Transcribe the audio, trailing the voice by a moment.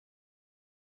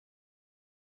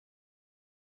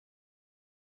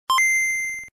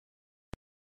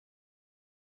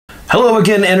Hello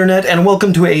again, Internet, and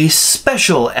welcome to a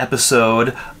special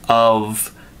episode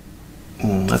of...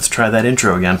 Let's try that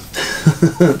intro again.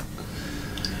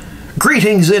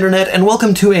 Greetings, Internet, and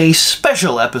welcome to a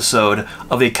special episode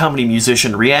of A Comedy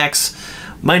Musician Reacts.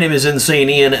 My name is Insane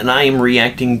Ian, and I am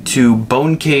reacting to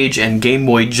Bonecage and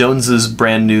Gameboy Jones's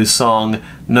brand new song,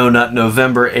 No Nut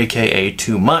November, aka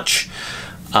Too Much.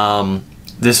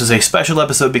 This is a special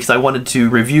episode because I wanted to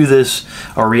review this,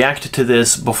 or react to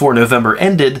this, before November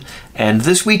ended, and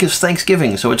this week is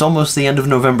Thanksgiving, so it's almost the end of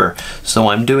November. So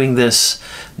I'm doing this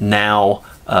now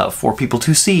for people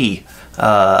to see,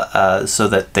 so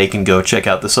that they can go check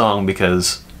out the song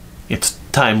because it's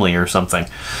timely or something.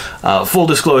 Full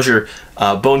disclosure,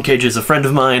 Bonecage is a friend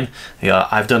of mine.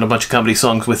 I've done a bunch of comedy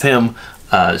songs with him,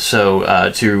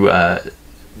 so to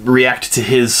react to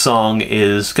his song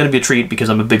is going to be a treat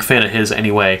because I'm a big fan of his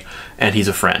anyway, and he's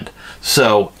a friend.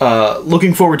 So,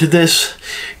 looking forward to this.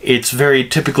 It's very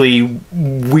typically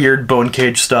weird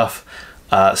Bonecage stuff,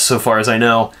 so far as I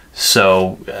know.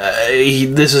 So,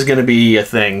 this is going to be a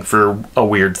thing for a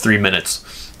weird 3 minutes.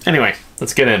 Anyway,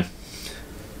 let's get in.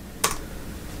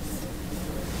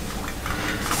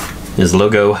 His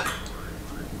logo.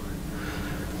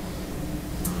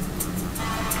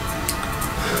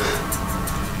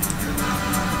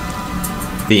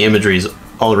 The imagery is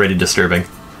already disturbing.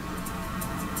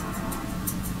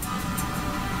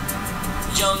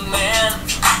 Young man,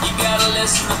 you gotta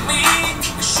listen to me.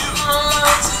 Shooting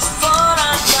alarms is fun,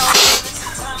 I know. It's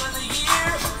the time of the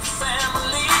year,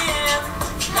 family and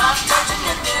not touching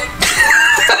your dick.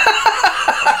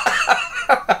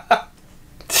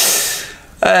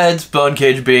 It's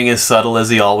Bonecage being as subtle as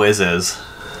he always is.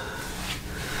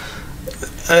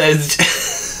 I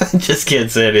just can't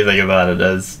say anything about it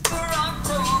as...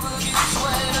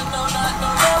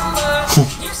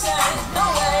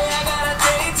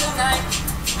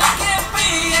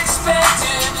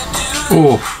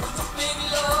 Ooh.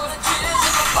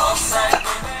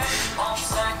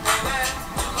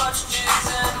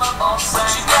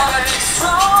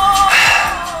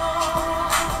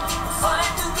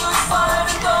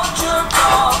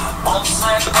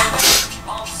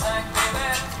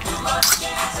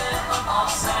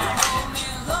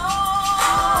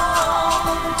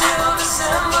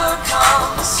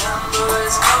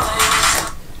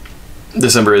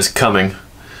 December is coming.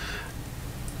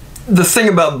 The thing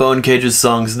about Bonecage's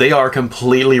songs, they are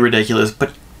completely ridiculous,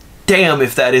 but damn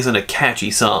if that isn't a catchy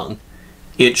song.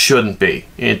 It shouldn't be.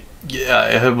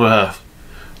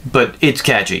 But it's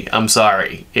catchy. I'm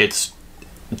sorry. It's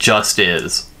just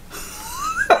is.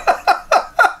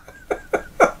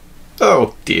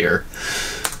 Oh dear.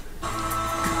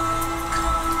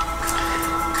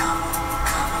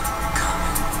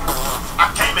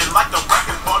 I came in like the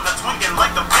wrecking ball, swinging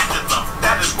like the pendulum.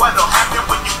 That is what'll happen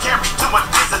when you carry too much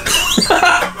business.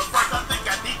 But first I think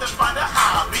I need to find a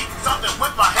hobby, something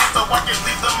with my hands so I can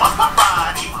leave them off my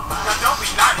body. Now don't be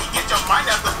naughty, get your mind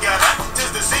out the gutter. 'Tis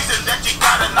the season that you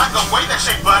gotta knock away that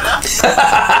shea butter. The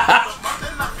month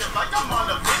and I feel like I'm on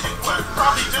a vision quest.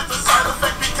 Probably just a side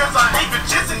effect because I ain't been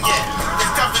jizzing yet.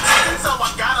 It's cuffing season, so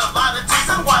I got a lot of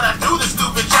teasing. Why'd I do this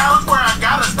stupid challenge where I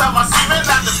gotta stop my semen?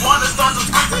 I just wanna start some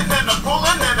squeezing and a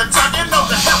pulling and a tugging. No,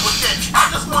 the hell with it. I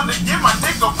just wanna give my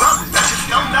dick a rub. That is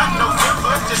no not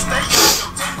November, just stay on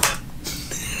your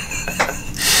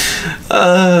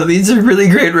tender. These are really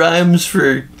great rhymes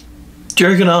for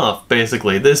jerking off,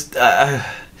 basically. This,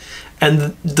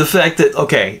 and the fact that,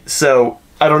 okay, so,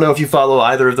 I don't know if you follow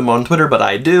either of them on Twitter, but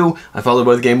I do. I follow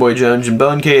both Gameboy Jones and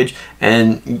Bonecage,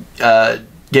 and,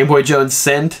 Gameboy Jones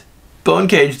sent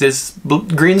Bonecage this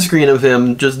green screen of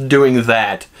him just doing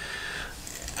that.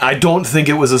 I don't think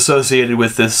it was associated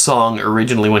with this song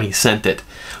originally when he sent it,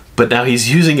 but now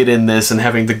he's using it in this and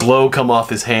having the glow come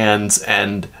off his hands,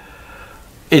 and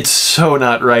it's so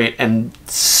not right and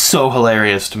so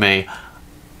hilarious to me.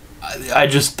 I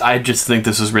just think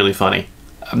this is really funny.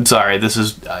 I'm sorry, I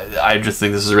just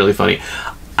think this is really funny.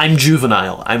 I'm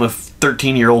juvenile. I'm a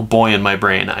 13-year-old boy in my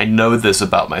brain. I know this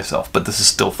about myself, but this is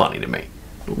still funny to me.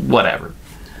 Whatever.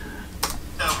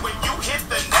 When you hit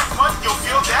the next month, you'll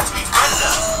feel that sweet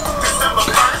splendor. December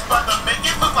 1st, but to make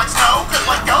it look like snow, 'cause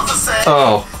like Elsa said,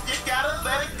 Oh. you gotta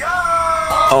let it go.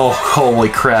 Oh, holy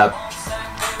crap.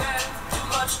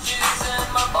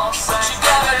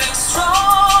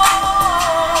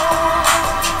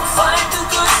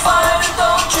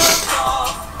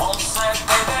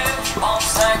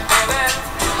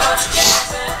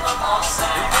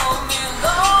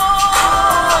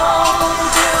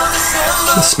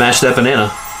 Smash that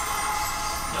banana.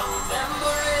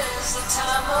 November is the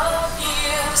time of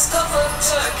year, stuff a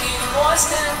turkey,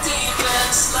 moist and deep, and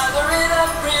slather it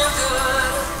up real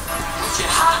good.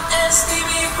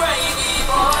 Stevie Gravy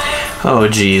Boy. Oh,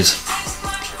 jeez.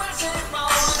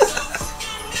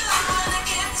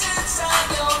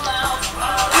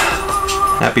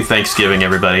 Happy Thanksgiving,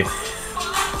 everybody.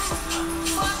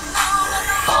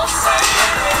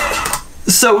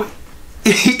 So,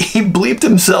 he bleeped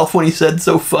himself when he said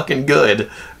so fucking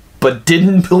good, but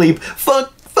didn't bleep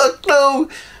fuck no.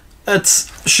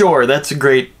 Sure, that's a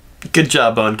great, good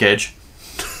job, Bonecage.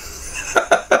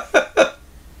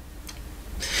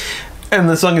 And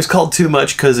the song is called Too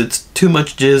Much because it's too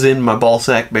much jizz in my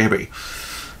ballsack, baby.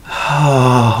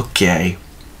 Okay.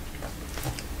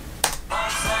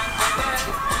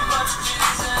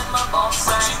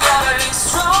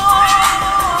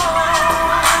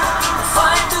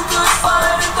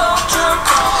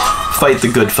 Fight the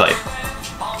good fight.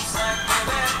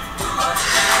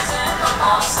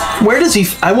 Where does he...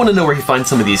 I want to know where he finds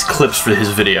some of these clips for his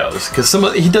videos, because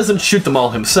he doesn't shoot them all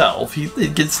himself. He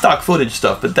gets stock footage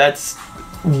stuff, but that's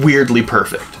weirdly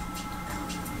perfect.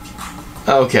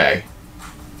 Okay.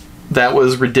 That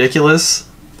was ridiculous.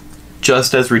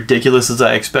 Just as ridiculous as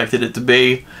I expected it to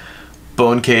be.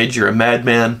 Bonecage, you're a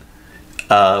madman.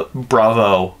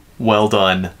 Bravo. Well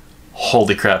done.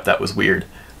 Holy crap, that was weird.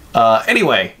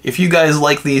 Anyway, if you guys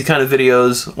like these kind of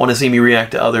videos, want to see me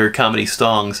react to other comedy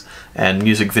songs and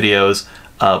music videos,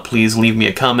 please leave me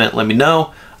a comment, let me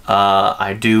know.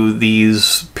 I do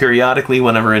these periodically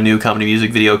whenever a new comedy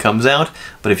music video comes out,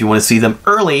 but if you want to see them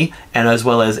early, and as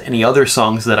well as any other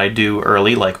songs that I do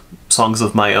early, like songs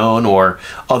of my own or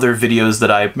other videos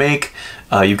that I make,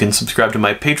 you can subscribe to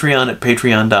my Patreon at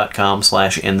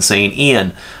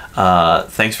patreon.com/InsaneIan.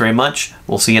 Thanks very much.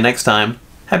 We'll see you next time.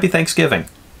 Happy Thanksgiving.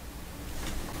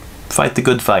 Fight the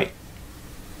good fight.